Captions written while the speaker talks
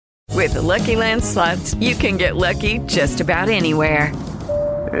With the Lucky Land Slots, you can get lucky just about anywhere.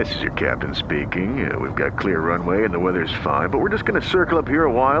 This is your captain speaking. We've got clear runway and the weather's fine, but we're just going to circle up here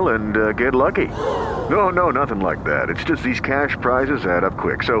a while and get lucky. No, nothing like that. It's just these cash prizes add up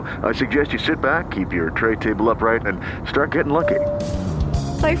quick. So I suggest you sit back, keep your tray table upright, and start getting lucky.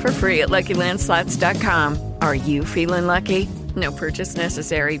 Play for free at LuckyLandSlots.com. Are you feeling lucky? No purchase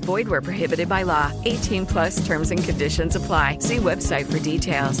necessary. Void where prohibited by law. 18 plus terms and conditions apply. See website for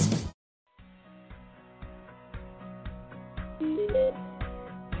details.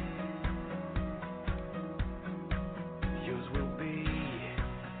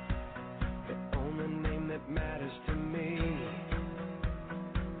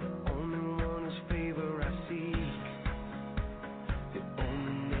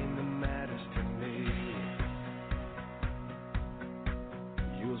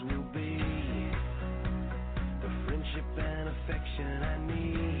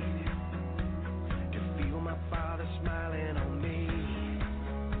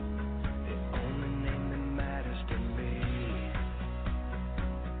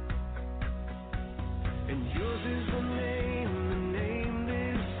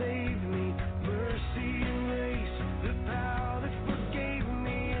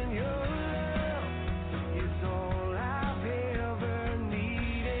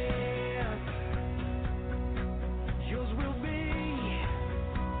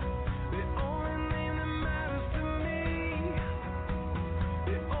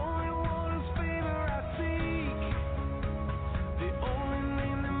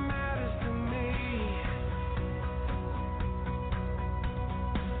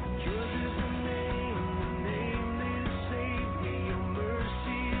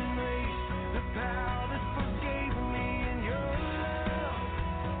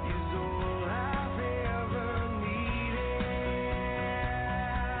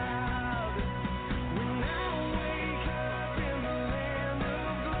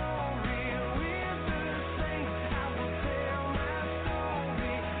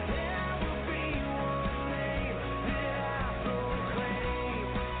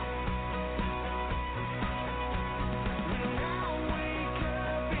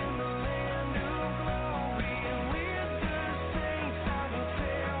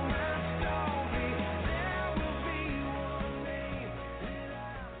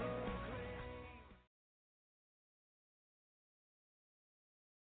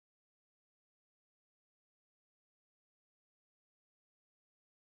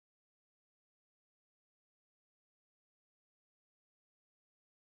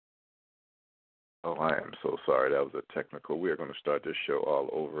 Oh, I am so sorry. That was a technical. We are going to start this show all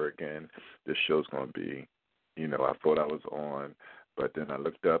over again. This show's going to be, I thought I was on, but then I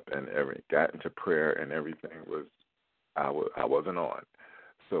looked up and got into prayer and everything I wasn't on.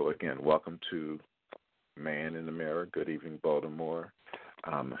 So, again, welcome to Man in the Mirror. Good evening, Baltimore.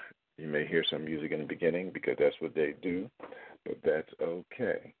 You may hear some music in the beginning because that's what they do, but that's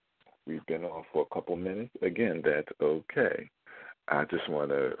okay. We've been on for a couple minutes. Again, that's okay. I just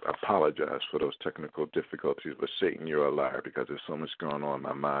want to apologize for those technical difficulties, but Satan, you're a liar because there's so much going on.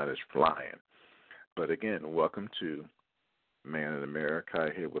 My mind is flying. But again, welcome to Man in America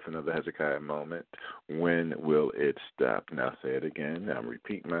here with another Hezekiah moment. When will it stop? Now say it again. I'm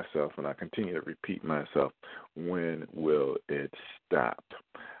repeating myself, and I continue to repeat myself. When will it stop?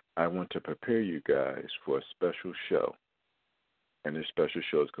 I want to prepare you guys for a special show. And this special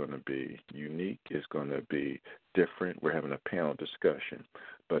show is going to be unique. It's going to be different. We're having a panel discussion.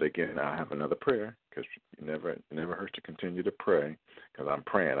 But again, I have another prayer because it never hurts to continue to pray because I'm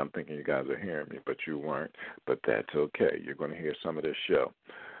praying. I'm thinking you guys are hearing me, but you weren't. But that's okay. You're going to hear some of this show.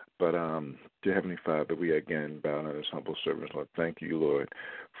 But, dear Heavenly Father, we again bow down as humble servants. Lord, thank you, Lord,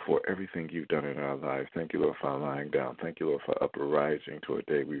 for everything you've done in our lives. Thank you, Lord, for our lying down. Thank you, Lord, for uprising to a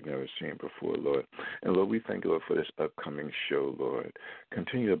day we've never seen before, Lord. And, Lord, we thank you, Lord, for this upcoming show, Lord.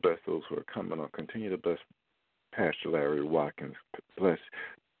 Continue to bless those who are coming on. Continue to bless Pastor Larry Watkins. Bless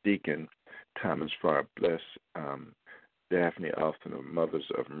Deacon Thomas Farr. Bless Daphne Austin, the mothers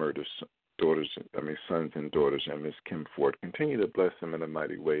of murdered sons and daughters, and Miss Kim Ford. Continue to bless them in a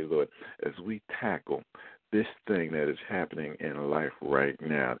mighty way, Lord, as we tackle this thing that is happening in life right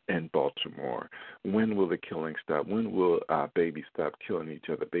now in Baltimore. When will the killing stop? When will our babies stop killing each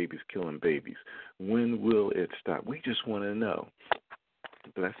other, babies killing babies? When will it stop? We just want to know.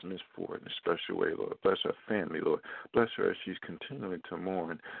 Bless Miss Ford in a special way, Lord. Bless her family, Lord. Bless her as she's continuing to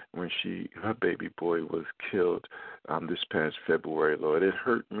mourn when her baby boy was killed this past February, Lord. It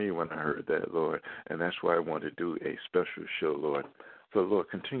hurt me when I heard that, Lord, and that's why I want to do a special show, Lord, So, Lord,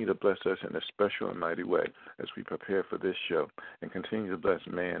 continue to bless us in a special and mighty way as we prepare for this show, and continue to bless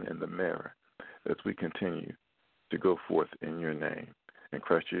man in the mirror as we continue to go forth in your name. In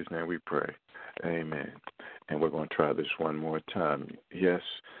Christ Jesus' name we pray. Amen. And we're going to try this one more time. Yes,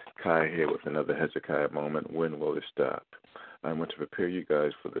 Kai here with another Hezekiah moment. When will it stop? I want to prepare you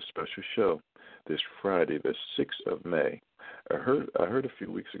guys for the special show this Friday, the 6th of May. I heard a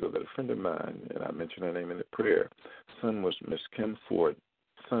few weeks ago that a friend of mine, and I mentioned her name in the prayer, son was Miss Kim Ford.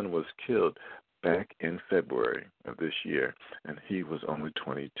 Son was killed back in February of this year, and he was only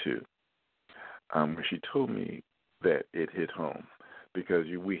 22. When she told me that, it hit home, because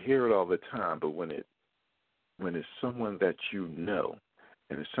we hear it all the time, but when it's someone that you know,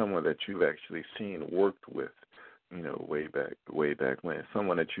 and it's someone that you've actually seen, worked with, way back when,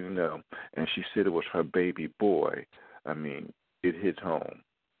 someone that you know, and she said it was her baby boy, I mean, it hits home.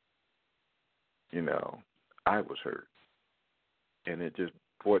 I was hurt. And it just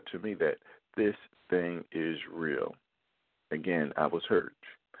brought to me that this thing is real. Again, I was hurt.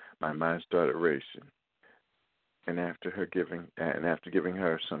 My mind started racing. And after giving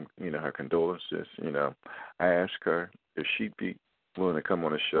her some, her condolences, I asked her if she'd be willing to come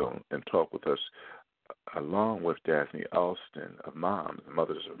on the show and talk with us, along with Daphne Alston, of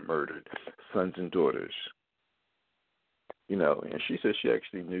mothers of murdered sons and daughters. And she said she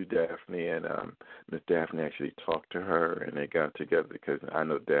actually knew Daphne, and Miss Daphne actually talked to her, and they got together, because I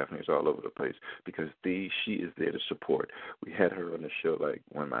know Daphne's all over the place, because she is there to support. We had her on the show, like,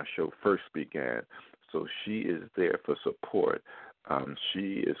 when my show first began, so she is there for support.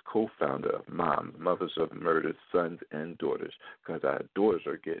 She is co-founder of Mothers of Murdered Sons and Daughters, because our daughters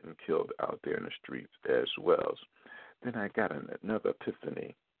are getting killed out there in the streets as well. Then I got another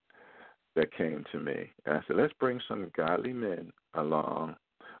epiphany that came to me. And I said, let's bring some godly men along,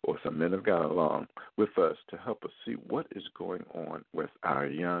 or some men of God along with us, to help us see what is going on with our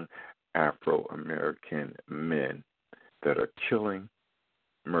young Afro-American men that are killing,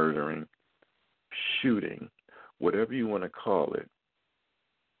 murdering, shooting, whatever you want to call it,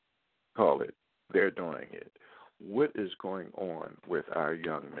 they're doing it. What is going on with our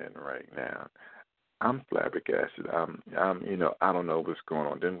young men right now? I'm flabbergasted. I don't know what's going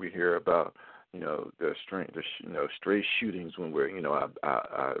on. Then we hear about, the stray shootings when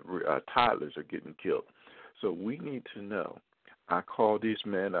our toddlers are getting killed. So we need to know. I called these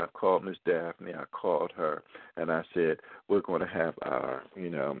men. I called Miss Daphne. I called her, and I said, we're going to have our,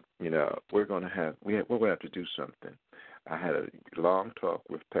 we're going to have to do something. I had a long talk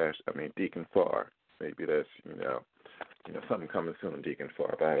with Deacon Farr. Maybe that's, something coming soon, Deacon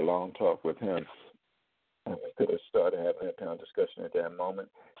Farr. But I had a long talk with him. We could have started having that kind of discussion at that moment.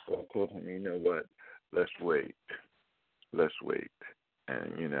 So I told him, you know what, let's wait.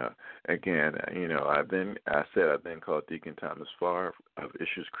 And, again, I then called Deacon Thomas Farr of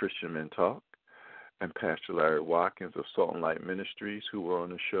Issues Christian Men Talk, and Pastor Larry Watkins of Salt and Light Ministries, who were on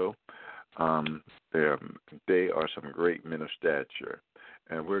the show. They are some great men of stature.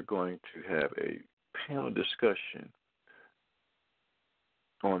 And we're going to have a panel discussion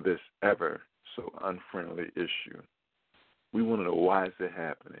on this ever so unfriendly issue. We want to know, why is it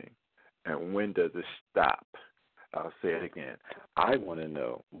happening, and when does it stop? I'll say it again. I want to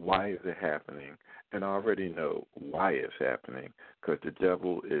know, why is it happening, and I already know why it's happening, because the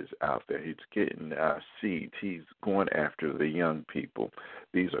devil is out there. He's getting our seeds. He's going after the young people.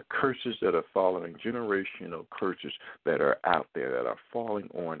 These are curses that are following, generational curses that are out there, that are falling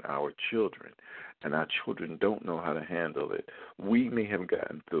on our children, and our children don't know how to handle it. We may have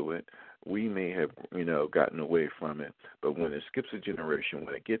gotten through it. We may have, gotten away from it, but when it skips a generation,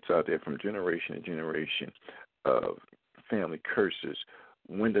 when it gets out there from generation to generation of family curses,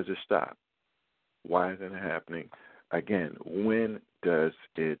 when does it stop? Why is it happening? Again, when does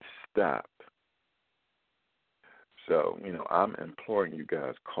it stop? So, I'm imploring you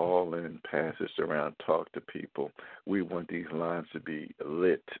guys, call in, pass this around, talk to people. We want these lines to be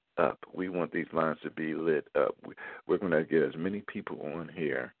lit up. We're going to get as many people on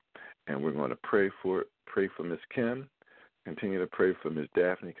here, and we're going to pray for Miss Kim. Continue to pray for Miss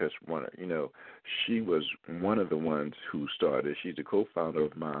Daphne, because she was one of the ones who started. She's the co-founder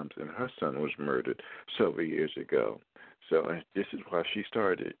of Moms, and her son was murdered several years ago. So this is why she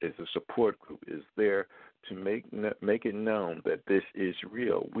started. Is a support group is there to make it known that this is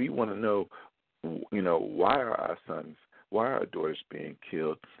real. We want to know, why are our daughters being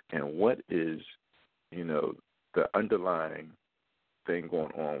killed, and what is, the underlying thing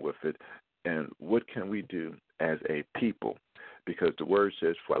going on with it, and what can we do as a people? Because the word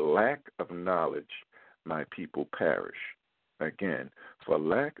says, for lack of knowledge, my people perish. Again, for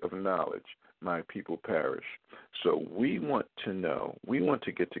lack of knowledge, my people perish. So we want to know, we want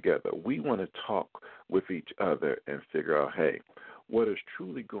to get together, we want to talk with each other and figure out, hey, what is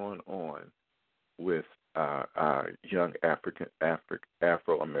truly going on with our young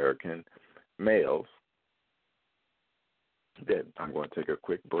Afro-American males. That I'm going to take a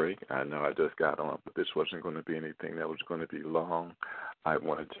quick break. I know I just got on, but this wasn't going to be anything that was going to be long. I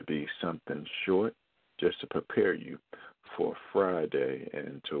wanted to be something short just to prepare you for Friday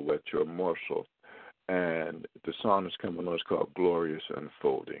and to wet your morsel. And the song that's coming on is called Glorious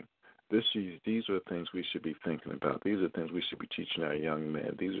Unfolding. These are things we should be thinking about. These are things we should be teaching our young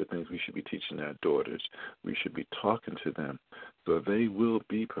men. These are things we should be teaching our daughters. We should be talking to them so they will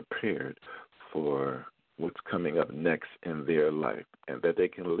be prepared for what's coming up next in their life and that they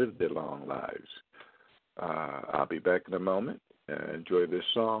can live their long lives. I'll be back in a moment. Enjoy this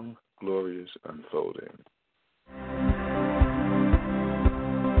song, Glorious Unfolding.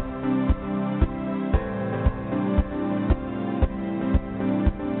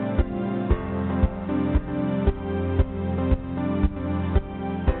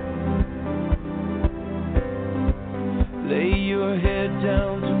 Lay your head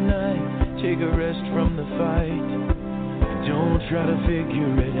down tonight, take a rest from the fight. Don't try to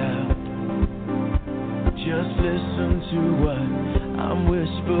figure it out. Just listen to what I'm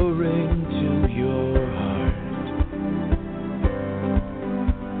whispering to your heart.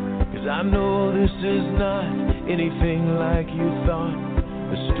 'Cause I know this is not anything like you thought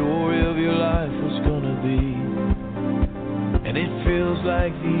the story of your life was gonna be. And it feels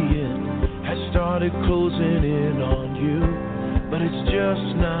like the end has started closing in on you, but it's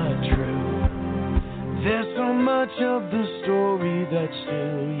just not true. There's so much of the story that's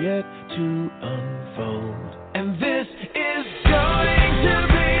still yet to unfold. And this is going to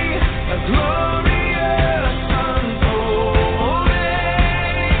be a glorious unfolding.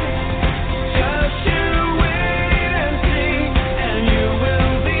 Just you wait and see, and you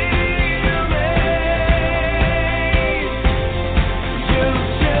will be amazed. You've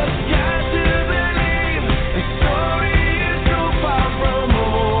just got to believe the story is so far from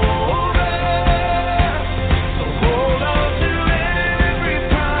over. So hold on to every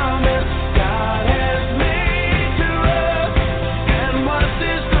promise God has made to us, and watch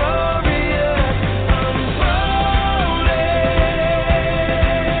this glorious unfolding.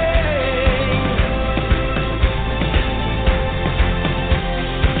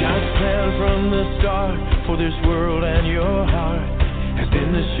 God's plan from the start for this world and your heart has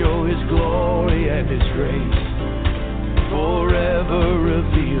been to show His glory and His grace, forever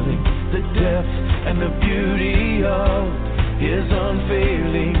revealing the depth and the beauty of His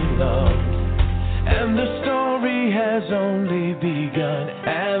unfailing love. And the story has only begun,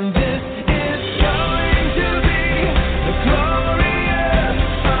 and this is going to be the glorious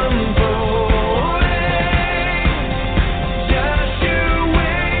unfolding. Just you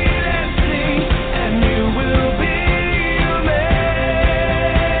wait and see, and you will be amazed.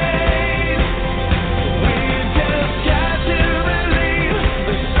 We've just got to believe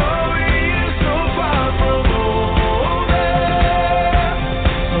the story is so far from over.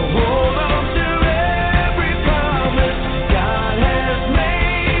 So hold on to every promise God has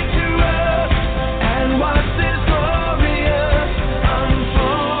made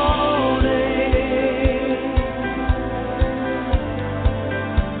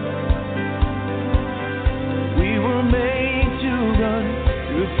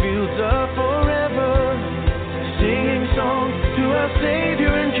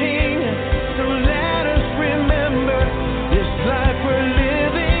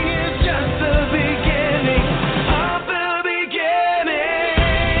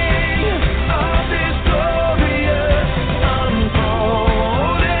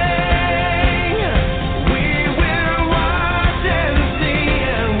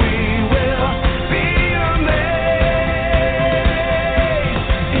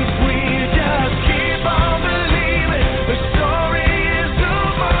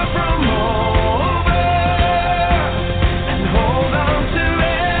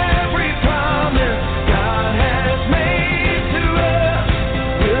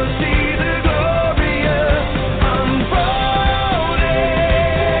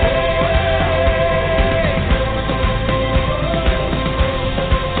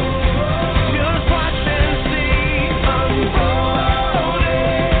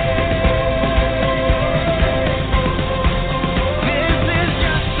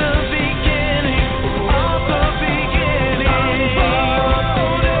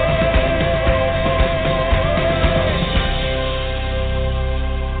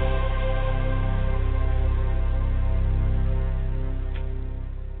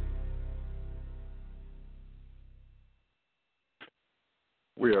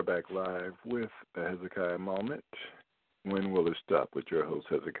We are back live with the Hezekiah Moment. When will it stop? With your host,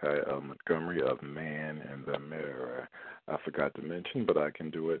 Hezekiah L. Montgomery of Man in the Mirror. I forgot to mention, but I can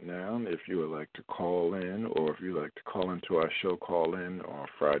do it now. If you would like to call in, or if you would like to call into our show, call in on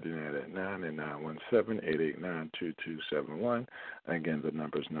Friday night at 9 at 917-889-2271. Again, the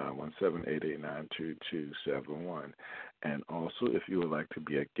number is 917-889-2271. And also, if you would like to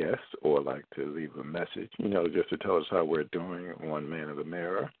be a guest or like to leave a message, just to tell us how we're doing on Man in the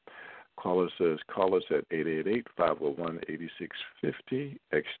Mirror, call us at 888-501-8650,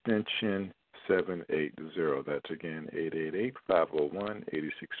 extension 780. That's again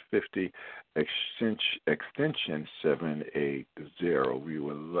 888-501-8650, extension 780. We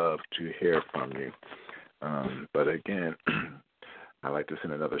would love to hear from you. But again, I'd like to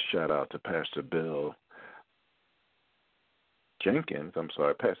send another shout out to Pastor Bill Jenkins.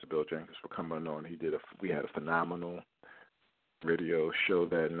 Pastor Bill Jenkins for coming on. We had a phenomenal radio show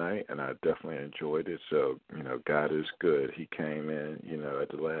that night, and I definitely enjoyed it. So, God is good. He came in, at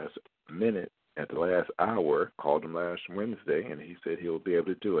the last minute, at the last hour, called him last Wednesday, and he said he'll be able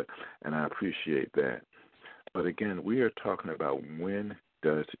to do it, and I appreciate that. But again, we are talking about when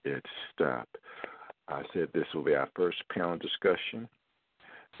does it stop? I said this will be our first panel discussion.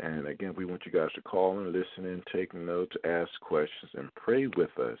 And again, we want you guys to call and listen in, take notes, ask questions, and pray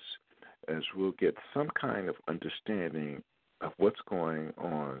with us as we'll get some kind of understanding of what's going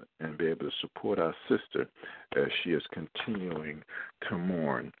on and be able to support our sister as she is continuing to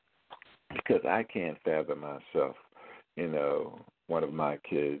mourn. Because I can't fathom myself, one of my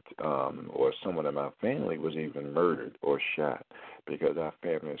kids or someone in my family was even murdered or shot, because our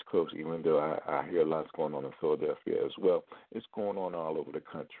family is close, even though I hear lots going on in Philadelphia as well. It's going on all over the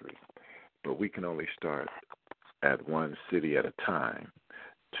country. But we can only start at one city at a time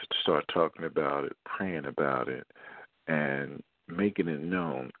to start talking about it, praying about it, and making it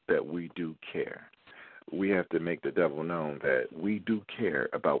known that we do care. We have to make the devil known that we do care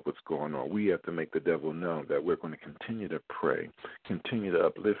about what's going on. We have to make the devil know that we're going to continue to pray, continue to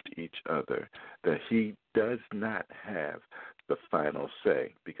uplift each other, that he does not have the final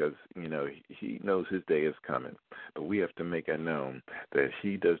say, because, he knows his day is coming. But we have to make it known that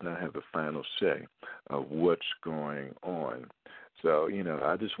he does not have the final say of what's going on. So,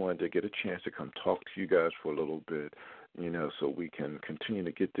 I just wanted to get a chance to come talk to you guys for a little bit, so we can continue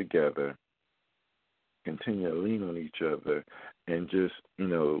to get together, continue to lean on each other, and just,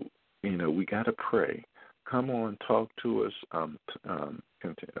 we got to pray. Come on, talk to us.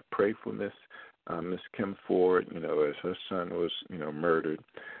 Continue to pray for Miss Kim Ford, as her son was, murdered,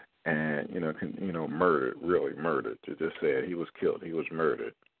 and, murdered, really murdered. To just say it, he was killed. He was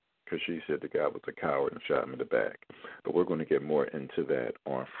murdered, because she said the guy was a coward and shot him in the back. But we're going to get more into that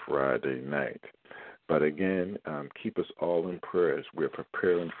on Friday night. But again, keep us all in prayers. We're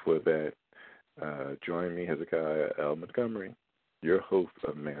preparing for that. Join me, Hezekiah L. Montgomery, your host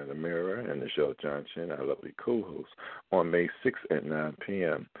of Man in the Mirror, and Michelle Johnson, our lovely co-host, on May 6th at 9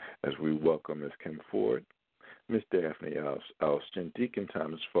 p.m. as we welcome Ms. Kim Ford, Ms. Daphne Alston, Deacon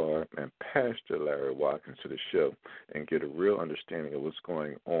Thomas Farr, and Pastor Larry Watkins to the show, and get a real understanding of what's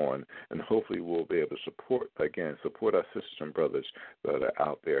going on, and hopefully we'll be able to support our sisters and brothers that are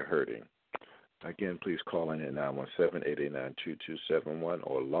out there hurting. Again, please call in at 917-889-2271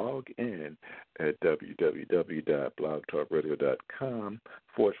 or log in at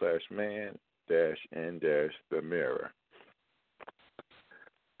www.blogtalkradio.com/man-in-the mirror.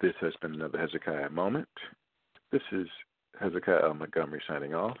 This has been another Hezekiah Moment. This is Hezekiah L. Montgomery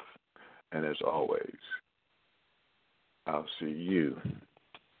signing off. And as always, I'll see you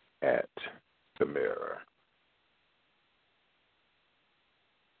at the mirror.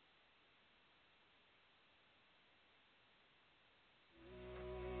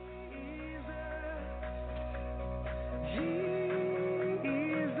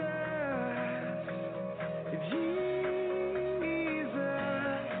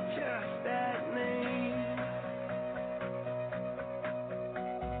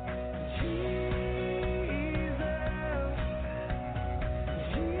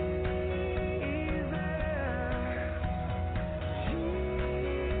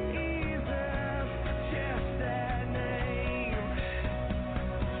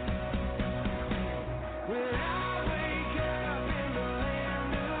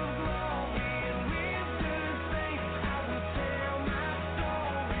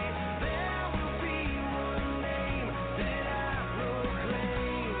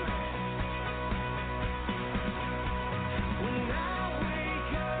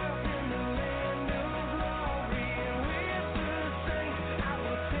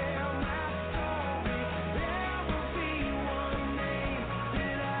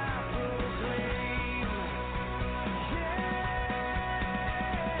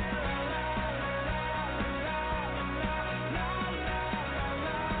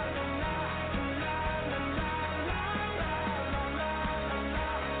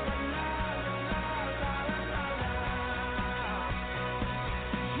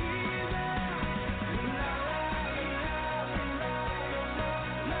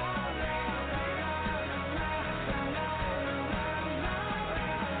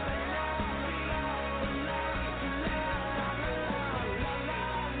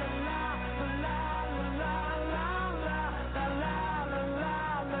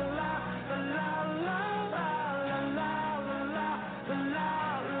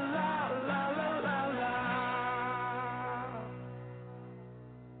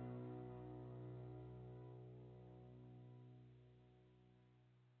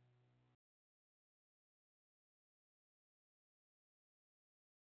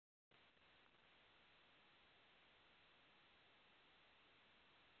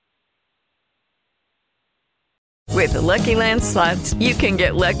 With the Lucky Land Slots, you can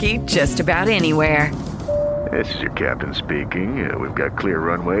get lucky just about anywhere. This is your captain speaking. We've got clear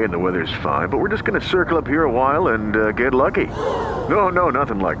runway and the weather's fine, but we're just going to circle up here a while and get lucky. No,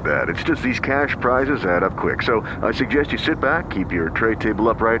 nothing like that. It's just these cash prizes add up quick. So I suggest you sit back, keep your tray table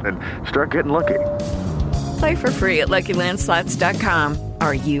upright, and start getting lucky. Play for free at LuckyLandSlots.com.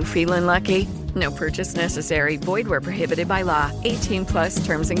 Are you feeling lucky? No purchase necessary. Void where prohibited by law. 18+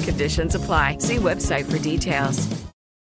 terms and conditions apply. See website for details.